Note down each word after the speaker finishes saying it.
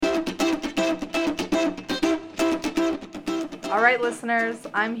All right, listeners,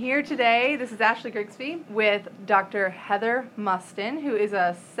 I'm here today. This is Ashley Grigsby with Dr. Heather Mustin, who is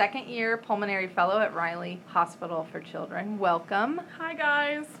a second-year pulmonary fellow at Riley Hospital for Children. Welcome. Hi,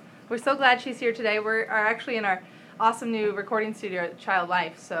 guys. We're so glad she's here today. We are actually in our awesome new recording studio at Child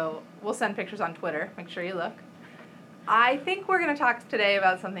Life, so we'll send pictures on Twitter. Make sure you look. I think we're going to talk today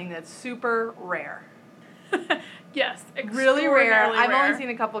about something that's super rare. Yes, really rare. Rare. I've only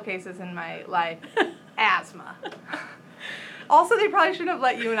seen a couple cases in my life. Asthma. Also, they probably shouldn't have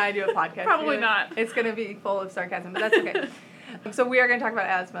let you and I do a podcast. Probably not. It's going to be full of sarcasm, but that's okay. So we are going to talk about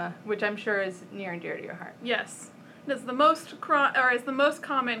asthma, which I'm sure is near and dear to your heart. Yes. It's the most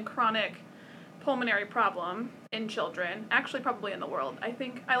common chronic pulmonary problem in children. Actually, probably in the world. I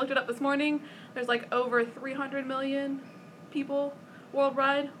think I looked it up this morning. There's like over 300 million people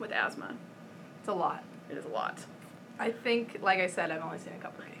worldwide with asthma. It's a lot. It is a lot. I think, like I said, I've only seen a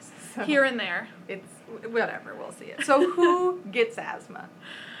couple of cases. So here and there. It's whatever. We'll see it. So who gets asthma?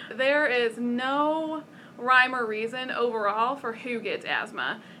 There is no rhyme or reason overall for who gets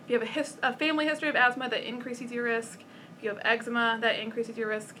asthma. If you have a family history of asthma, that increases your risk. If you have eczema, that increases your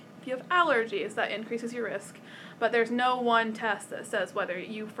risk. If you have allergies, that increases your risk. But there's no one test that says whether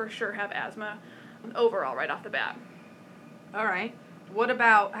you for sure have asthma overall right off the bat. All right. What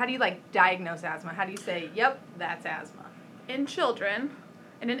about, how do you diagnose asthma? How do you say, yep, that's asthma? In children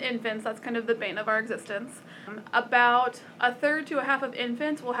and in infants, that's kind of the bane of our existence. About a third to a half of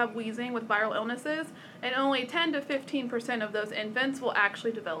infants will have wheezing with viral illnesses, and only 10 to 15% of those infants will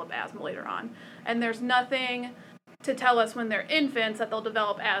actually develop asthma later on. And there's nothing to tell us when they're infants that they'll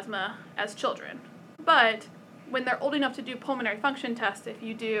develop asthma as children. But when they're old enough to do pulmonary function tests, if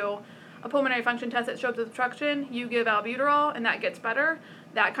you do a pulmonary function test that shows obstruction, you give albuterol, and that gets better.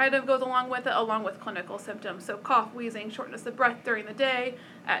 That kind of goes along with it, along with clinical symptoms. So cough, wheezing, shortness of breath during the day,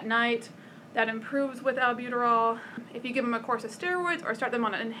 at night, that improves with albuterol. If you give them a course of steroids or start them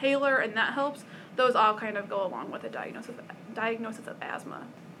on an inhaler and that helps, those all kind of go along with a diagnosis of asthma.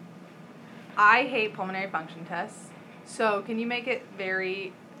 I hate pulmonary function tests. So can you make it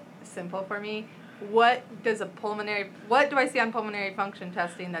very simple for me? What do I see on pulmonary function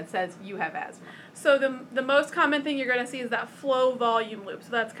testing that says you have asthma? So the most common thing you're going to see is that flow volume loop.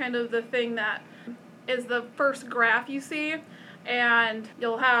 So that's kind of the thing that is the first graph you see. And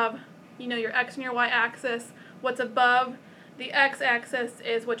you'll have, your X and your Y axis. What's above the X axis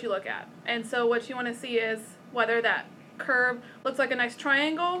is what you look at. And so what you want to see is whether that curve looks like a nice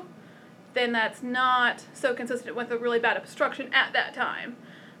triangle, then that's not so consistent with a really bad obstruction at that time.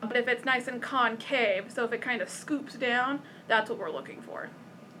 But if it's nice and concave, so if it kind of scoops down, that's what we're looking for.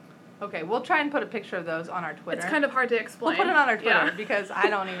 Okay, we'll try and put a picture of those on our Twitter. It's kind of hard to explain. We'll put it on our Twitter because I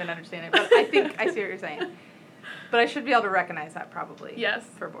don't even understand it, but I think I see what you're saying. But I should be able to recognize that probably. Yes.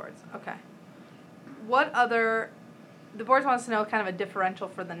 For boards. Okay. The boards wants to know kind of a differential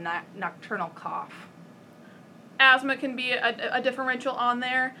for the nocturnal cough. Asthma can be a differential on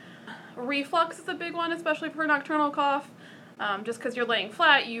there. Reflux is a big one, especially for nocturnal cough. Just because you're laying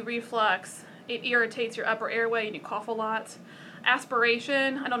flat, you reflux. It irritates your upper airway and you cough a lot.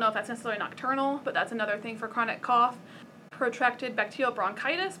 Aspiration, I don't know if that's necessarily nocturnal, but that's another thing for chronic cough. Protracted bacterial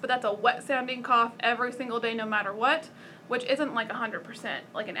bronchitis, but that's a wet-sounding cough every single day no matter what, which isn't 100%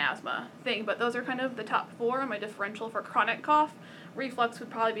 like an asthma thing, but those are kind of the top four on my differential for chronic cough. Reflux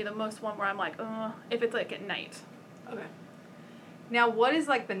would probably be the most one where I'm if it's at night. Okay. Now, what is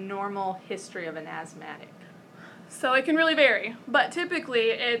the normal history of an asthmatic? So it can really vary, but typically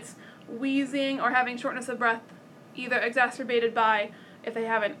it's wheezing or having shortness of breath, either exacerbated by if they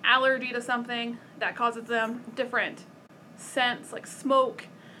have an allergy to something that causes them, different scents like smoke,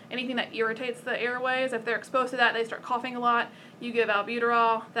 anything that irritates the airways. If they're exposed to that, they start coughing a lot. You give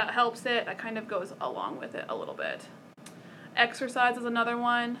albuterol, that helps it. That kind of goes along with it a little bit. Exercise is another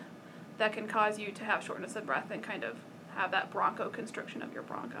one that can cause you to have shortness of breath and kind of have that bronchoconstriction of your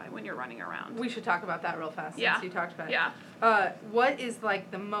bronchi when you're running around. We should talk about that real fast since you talked about it. Yeah. What is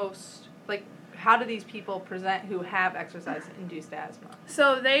the most, how do these people present who have exercise-induced asthma?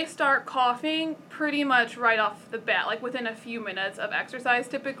 So they start coughing pretty much right off the bat, within a few minutes of exercise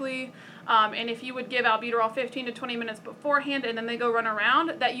typically. And if you would give albuterol 15 to 20 minutes beforehand and then they go run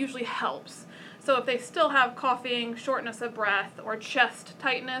around, that usually helps. So if they still have coughing, shortness of breath, or chest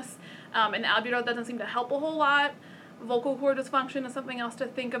tightness, and albuterol doesn't seem to help a whole lot, vocal cord dysfunction is something else to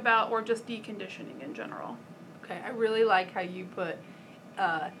think about, or just deconditioning in general. Okay, I really like how you put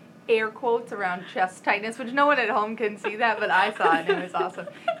air quotes around chest tightness, which no one at home can see that, but I saw it and it was awesome.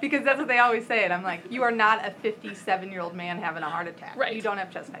 Because that's what they always say, and I'm like, you are not a 57-year-old man having a heart attack. Right. You don't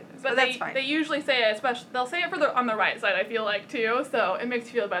have chest tightness, but that's fine. They usually say it, especially, they'll say it on the right side, I feel like, too, so it makes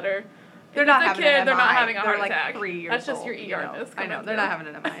you feel better. They're If not it's a having kid, an MI. they're not having a They're heart like attack. 3 years That's just old, your you know. ERness I know, coming they're not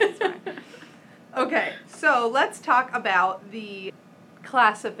through. having an MI. It's fine. Okay, so let's talk about the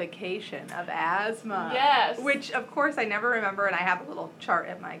classification of asthma. Yes. Which, of course, I never remember, and I have a little chart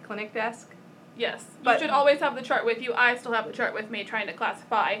at my clinic desk. Yes, But- you should always have the chart with you. I still have the chart with me trying to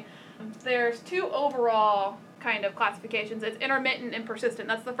classify. There's two overall kind of classifications. It's intermittent and persistent.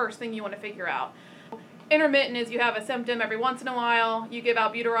 That's the first thing you want to figure out. Intermittent is you have a symptom every once in a while, you give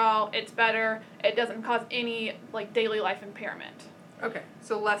albuterol, it's better, it doesn't cause any like daily life impairment. Okay,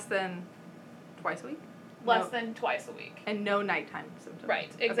 so less than twice a week? Less No. than twice a week. And no nighttime symptoms.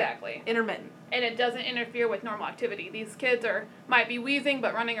 Right, exactly. Okay. Intermittent. And it doesn't interfere with normal activity. These kids might be wheezing,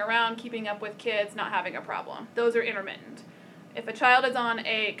 but running around, keeping up with kids, not having a problem. Those are intermittent. If a child is on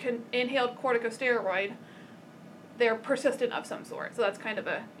a inhaled corticosteroid, they're persistent of some sort. So that's kind of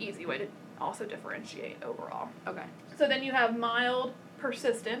a easy way to also differentiate overall. Okay. So then you have mild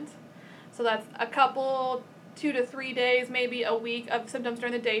persistent. So that's a couple, 2 to 3 days, maybe a week of symptoms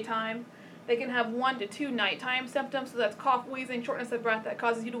during the daytime. They can have 1 to 2 nighttime symptoms. So that's cough, wheezing, shortness of breath that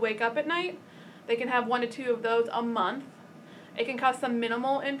causes you to wake up at night. They can have 1 to 2 of those a month. It can cause some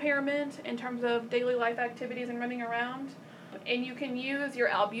minimal impairment in terms of daily life activities and running around. And you can use your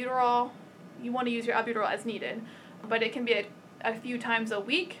albuterol. You want to use your albuterol as needed, but it can be a few times a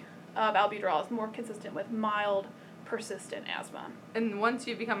week of albuterol. Is more consistent with mild persistent asthma. And once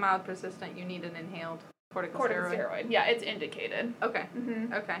you become mild persistent, you need an inhaled corticosteroid. Corticosteroid. Yeah, it's indicated. Okay.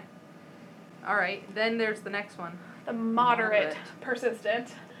 Mm-hmm. Okay. All right. Then there's the next one. The moderate Moderate.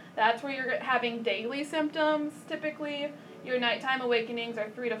 persistent. That's where you're having daily symptoms typically. Your nighttime awakenings are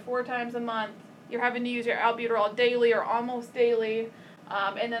 3 to 4 times a month. You're having to use your albuterol daily or almost daily.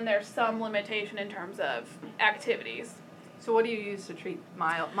 And then there's some limitation in terms of activities. So what do you use to treat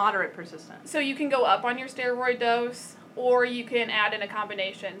moderate persistent? So you can go up on your steroid dose, or you can add in a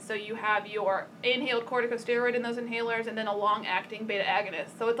combination. So you have your inhaled corticosteroid in those inhalers, and then a long-acting beta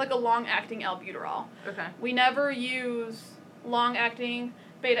agonist. So it's like a long-acting albuterol. Okay. We never use long-acting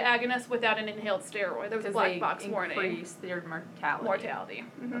beta agonists without an inhaled steroid. There's a black box warning. Increase their mortality. Mortality.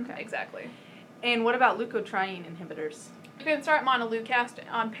 Mm-hmm. Okay. Exactly. And what about leukotriene inhibitors? You can start montelukast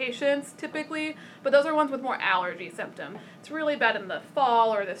on patients typically, but those are ones with more allergy symptom. It's really bad in the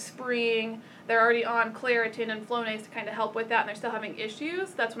fall or the spring. They're already on Claritin and Flonase to kind of help with that, and they're still having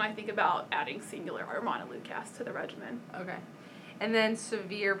issues. That's when I think about adding Singular or montelukast to the regimen. Okay. And then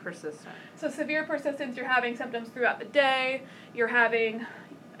severe persistent. So severe persistence, you're having symptoms throughout the day. You're having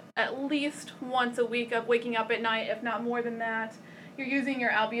at least once a week of waking up at night, if not more than that. You're using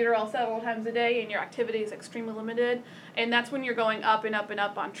your albuterol several times a day, and your activity is extremely limited. And that's when you're going up and up and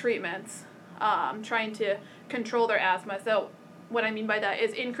up on treatments, trying to control their asthma. So what I mean by that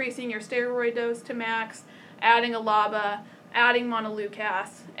is increasing your steroid dose to max, adding a LABA, adding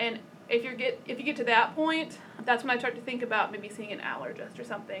montelukast. And if you get to that point, that's when I start to think about maybe seeing an allergist or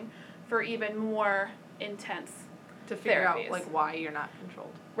something for even more intense To figure therapies. out like why you're not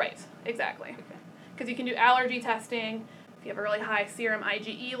controlled. Right, exactly. Okay. Because you can do allergy testing if you have a really high serum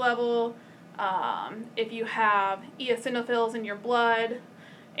IgE level, if you have eosinophils in your blood,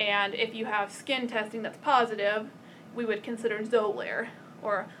 and if you have skin testing that's positive, we would consider Xolair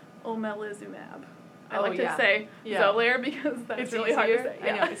or omalizumab. I like to say Xolair because that's It's really hard to say.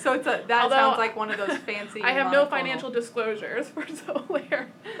 I know. So that Although, sounds like one of those fancy. I have no monoclonal- financial disclosures for Xolair.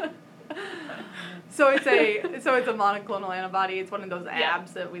 So it's a monoclonal antibody. It's one of those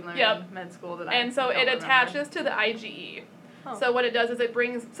abs that we learned Yep. in med school And so it attaches to the IgE. Oh. So what it does is it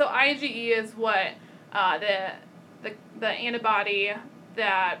brings, so IgE is what the antibody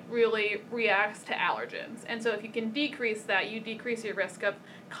that really reacts to allergens. And so if you can decrease that, you decrease your risk of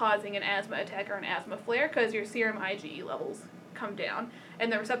causing an asthma attack or an asthma flare because your serum IgE levels come down.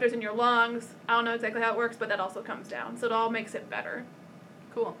 And the receptors in your lungs, I don't know exactly how it works, but that also comes down. So it all makes it better.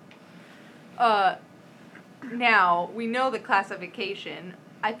 Cool. Now, we know the classification.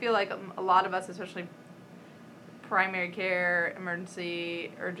 I feel like a lot of us, especially primary care,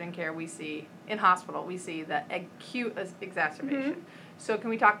 emergency, urgent care, we see, in hospital, we see the acute exacerbation. Mm-hmm. So can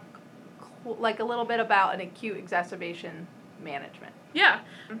we talk like a little bit about an acute exacerbation management? Yeah.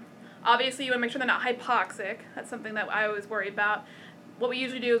 Obviously, you want to make sure they're not hypoxic. That's something that I always worry about. What we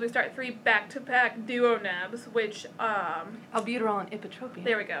usually do is we start 3 back-to-back duonebs, which, Albuterol and ipratropium.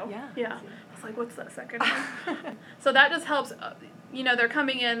 there we go. Yeah. I was like, what's that second one? So that just helps, they're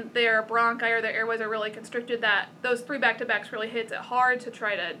coming in, their bronchi or their airways are really constricted, that those 3 back-to-backs really hits it hard to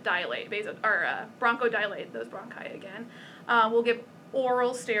try to dilate, bronchodilate those bronchi again. We'll give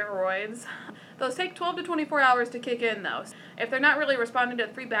oral steroids. Those take 12 to 24 hours to kick in, though. If they're not really responding to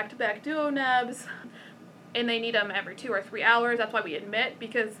 3 back-to-back duonebs, and they need them every 2 or 3 hours, that's why we admit,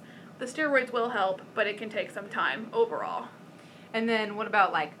 because the steroids will help, but it can take some time overall. And then what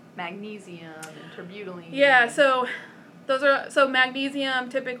about like magnesium and terbutaline? Yeah, so magnesium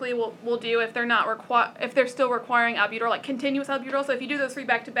typically we'll do if they're not if they're still requiring albuterol, like continuous albuterol. So if you do those 3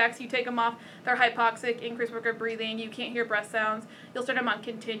 back-to-backs, you take them off, they're hypoxic, increased work of breathing, you can't hear breath sounds, you'll start them on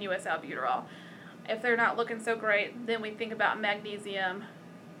continuous albuterol. If they're not looking so great, then we think about magnesium.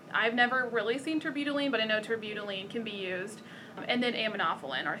 I've never really seen terbutaline, but I know terbutaline can be used. And then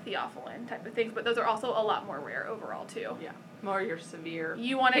aminophylline or theophylline type of things, but those are also a lot more rare overall too. Yeah, more your severe.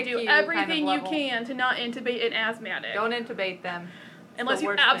 You want to do everything you can to not intubate an asthmatic. Don't intubate them. Unless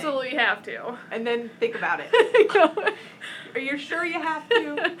you absolutely have to. And then think about it. Are you sure you have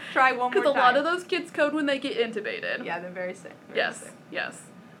to? Try one more time. Because a lot of those kids code when they get intubated. Yeah, they're very sick. Yes.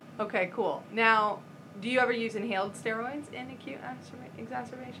 Okay, cool. Now, do you ever use inhaled steroids in acute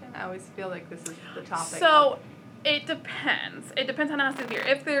exacerbation? I always feel like this is the topic. So, it depends. It depends on how severe.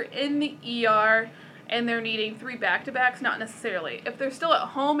 If they're in the ER and they're needing 3 back-to-backs, not necessarily. If they're still at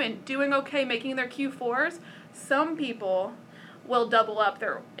home and doing okay, making their Q4s, some people will double up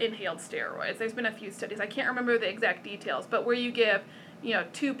their inhaled steroids. There's been a few studies. I can't remember the exact details, but where you give,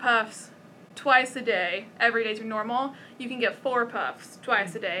 2 puffs twice a day, every day's your normal, you can get 4 puffs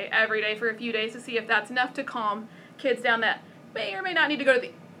twice a day, every day for a few days to see if that's enough to calm kids down that may or may not need to go to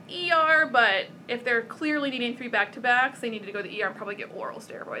the ER, but if they're clearly needing 3 back-to-backs, they need to go to the ER and probably get oral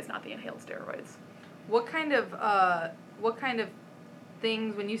steroids, not the inhaled steroids. What kind of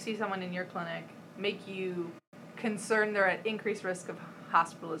things, when you see someone in your clinic, make you concerned they're at increased risk of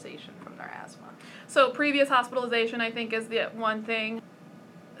hospitalization from their asthma? So previous hospitalization, I think, is the one thing.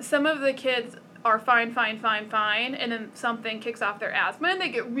 Some of the kids are fine, and then something kicks off their asthma, and they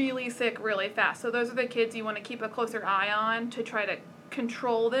get really sick really fast. So those are the kids you want to keep a closer eye on to try to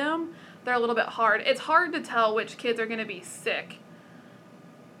control them. They're a little bit hard. It's hard to tell which kids are going to be sick.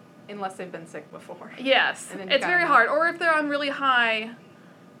 Unless they've been sick before. Yes. It's very hard. Or if they're on really high,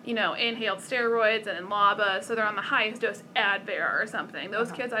 inhaled steroids and LABA, so they're on the highest dose Advair or something.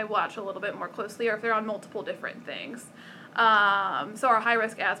 Those kids I watch a little bit more closely, or if they're on multiple different things. So our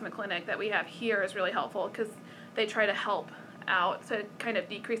high-risk asthma clinic that we have here is really helpful because they try to help out to kind of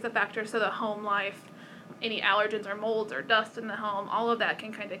decrease the factor so the home life, any allergens or molds or dust in the home, all of that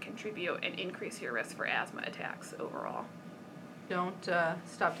can kind of contribute and increase your risk for asthma attacks overall. Don't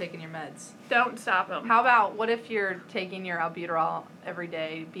stop taking your meds. Don't stop them. How about, what if you're taking your albuterol every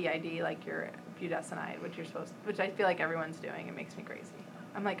day, BID, like your budesonide, which I feel like everyone's doing. It makes me crazy.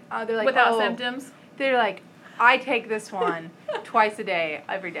 I'm like, they're like, without symptoms? They're like, I take this one twice a day,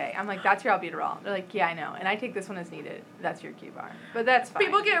 every day. I'm like, that's your albuterol. They're like, yeah, I know. And I take this one as needed. That's your Q-bar. But that's fine.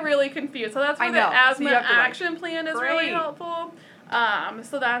 People get really confused. So that's where the asthma action plan is really helpful.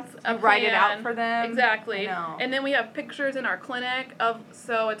 So that's a plan. Write it out for them. Exactly. And then we have pictures in our clinic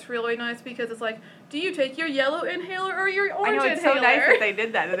so it's really nice because it's like, do you take your yellow inhaler or your orange inhaler? I know, it's so nice that they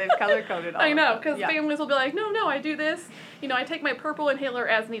did that they've color-coded all I know, because families will be like, no, I do this. I take my purple inhaler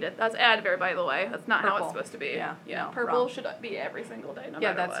as needed. That's Advair, by the way. That's not how it's supposed to be. Yeah. No, purple wrong. Should be every single day, no matter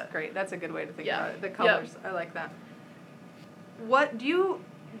what. Yeah, that's great. That's a good way to think about it. The colors, I like that. What do you...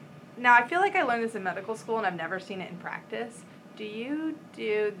 Now, I feel like I learned this in medical school, and I've never seen it in practice. Do you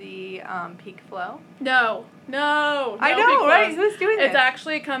do the peak flow? No. I know, right? Who's doing this? It's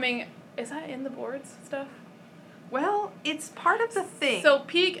actually coming... Is that in the boards stuff? Well, it's part of the thing. So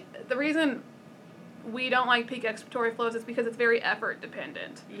the reason we don't like peak expiratory flows is because it's very effort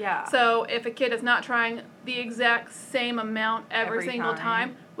dependent. Yeah. So if a kid is not trying the exact same amount every single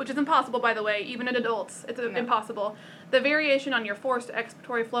time, which is impossible, by the way, even in adults, it's impossible. The variation on your forced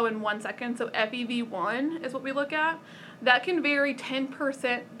expiratory flow in 1 second, so FEV1 is what we look at, that can vary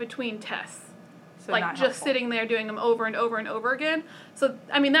 10% between tests. So like just sitting there doing them over and over and over again. So,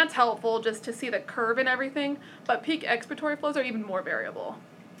 I mean, that's helpful just to see the curve and everything, but peak expiratory flows are even more variable.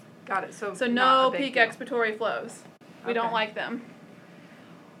 Got it. So no peak expiratory flows. We don't like them.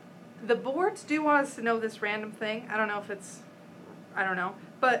 The boards do want us to know this random thing. I don't know.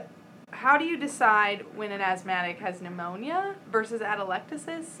 But how do you decide when an asthmatic has pneumonia versus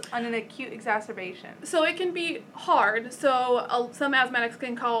atelectasis on an acute exacerbation? So it can be hard. So some asthmatics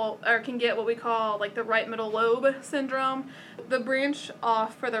can get what we call like the right middle lobe syndrome. The branch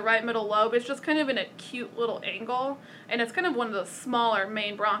off for the right middle lobe is just kind of an acute little angle, and it's kind of one of the smaller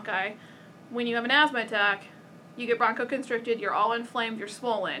main bronchi. When you have an asthma attack, you get bronchoconstricted, you're all inflamed, you're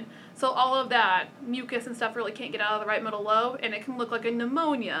swollen. So all of that mucus and stuff really can't get out of the right middle lobe, and it can look like a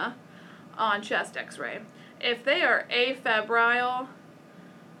pneumonia on chest x-ray. If they are afebrile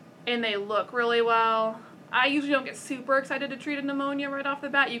and they look really well, I usually don't get super excited to treat a pneumonia right off the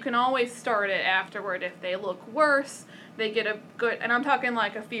bat. You can always start it afterward if they look worse. they get a good, and I'm talking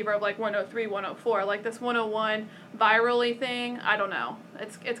like a fever of like 103, 104, like this 101 virally thing, I don't know.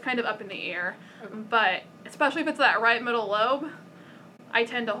 It's kind of up in the air. But especially if it's that right middle lobe, I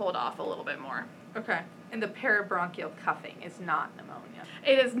tend to hold off a little bit more. Okay. And the parabronchial cuffing is not pneumonia.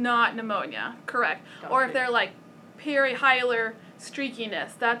 It is not pneumonia, correct. Or if they're like perihilar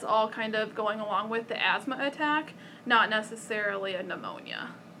streakiness, that's all kind of going along with the asthma attack, not necessarily a pneumonia.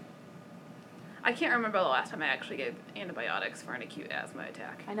 I can't remember the last time I actually gave antibiotics for an acute asthma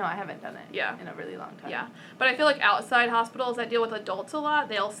attack. I know, I haven't done it in a really long time. Yeah. But I feel like outside hospitals that deal with adults a lot,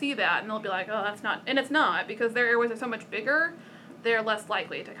 they'll see that and they'll be like, oh, that's not, and it's not, because their airways are so much bigger, they're less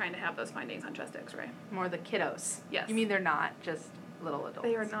likely to kind of have those findings on chest x-ray. More the kiddos. Yes. You mean they're not just little adults?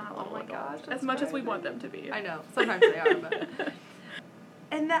 They are not little adults. Gosh, as much as we want them to be. I know. Sometimes they are, but...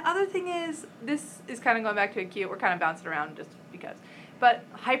 And the other thing is, this is kind of going back to acute. We're kind of bouncing around just because. But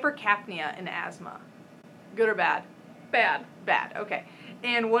hypercapnia in asthma. Good or bad? Bad. Bad, okay.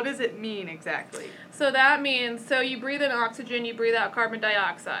 And what does it mean exactly? So that means, so you breathe in oxygen, you breathe out carbon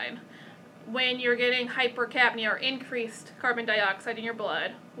dioxide. When you're getting hypercapnia or increased carbon dioxide in your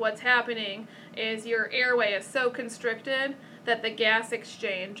blood, what's happening is your airway is so constricted that the gas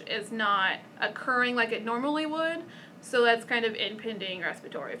exchange is not occurring like it normally would. So that's kind of impending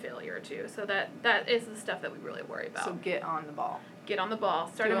respiratory failure too. So that is the stuff that we really worry about. So get on the ball. Get on the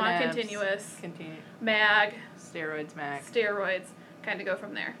ball. Start them on continuous. MAG. Steroids. Kind of go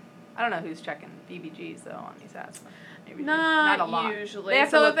from there. I don't know who's checking BBGs though on these asthma. Maybe not a lot. Usually. They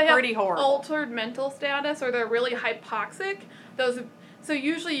have so to if look they pretty have horrible. Altered mental status or they're really hypoxic, so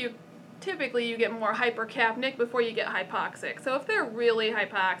usually typically you get more hypercapnic before you get hypoxic. So if they're really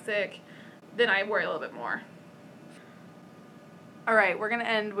hypoxic, then I worry a little bit more. All right, we're going to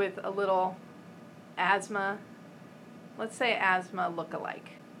end with a little asthma. Let's say asthma look-alike.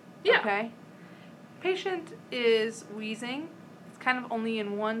 Yeah. Okay? Patient is wheezing. It's kind of only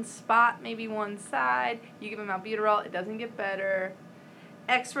in one spot, maybe one side. You give them albuterol, it doesn't get better.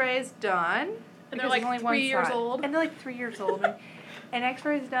 X-ray is done. And they're like 3 years old. And they're like 3 years old. And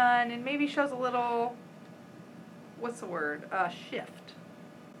X-ray is done and maybe shows a little, what's the word? Shift.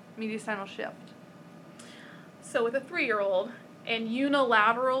 Mediastinal shift. So with a 3-year-old, and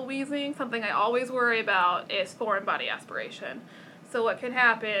unilateral wheezing, something I always worry about is foreign body aspiration. So what can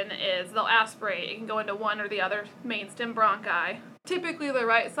happen is they'll aspirate. It can go into one or the other main stem bronchi. Typically the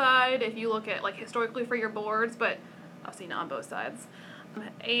right side, if you look at like historically for your boards, but I've seen it on both sides.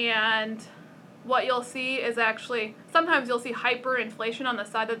 And what you'll see is actually, sometimes you'll see hyperinflation on the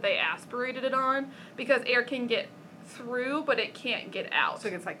side that they aspirated it on because air can get through, but it can't get out. So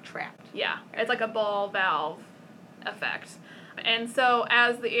it gets like trapped. Yeah, it's like a ball valve effect. And so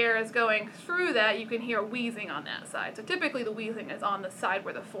as the air is going through that, you can hear wheezing on that side. So typically the wheezing is on the side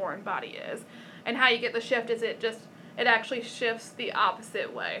where the foreign body is. And how you get the shift is it actually shifts the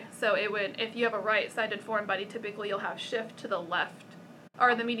opposite way. So it would, if you have a right-sided foreign body, typically you'll have shift to the left,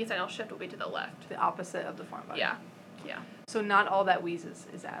 or the mediastinal shift will be to the left. The opposite of the foreign body. Yeah, yeah. So not all that wheezes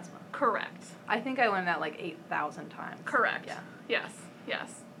is asthma. Correct. I think I learned that like 8,000 times. Correct. Yeah. Yes,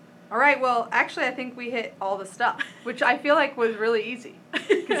 yes. All right, well, actually, I think we hit all the stuff, which I feel like was really easy,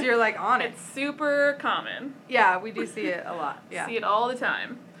 because you're, like, on it. It's super common. Yeah, we do see it a lot. Yeah. See it all the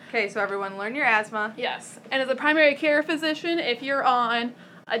time. Okay, so everyone, learn your asthma. Yes, and as a primary care physician, if you're on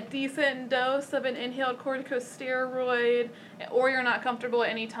a decent dose of an inhaled corticosteroid, or you're not comfortable at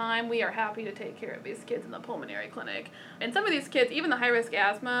any time, we are happy to take care of these kids in the pulmonary clinic. And some of these kids, even the high-risk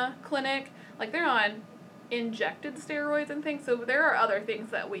asthma clinic, like, they're on injected steroids and things, so there are other things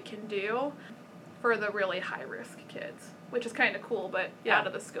that we can do for the really high-risk kids, which is kind of cool, but out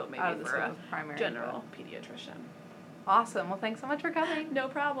of the scope maybe for a general pediatrician. Awesome. Well, thanks so much for coming. No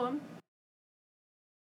problem.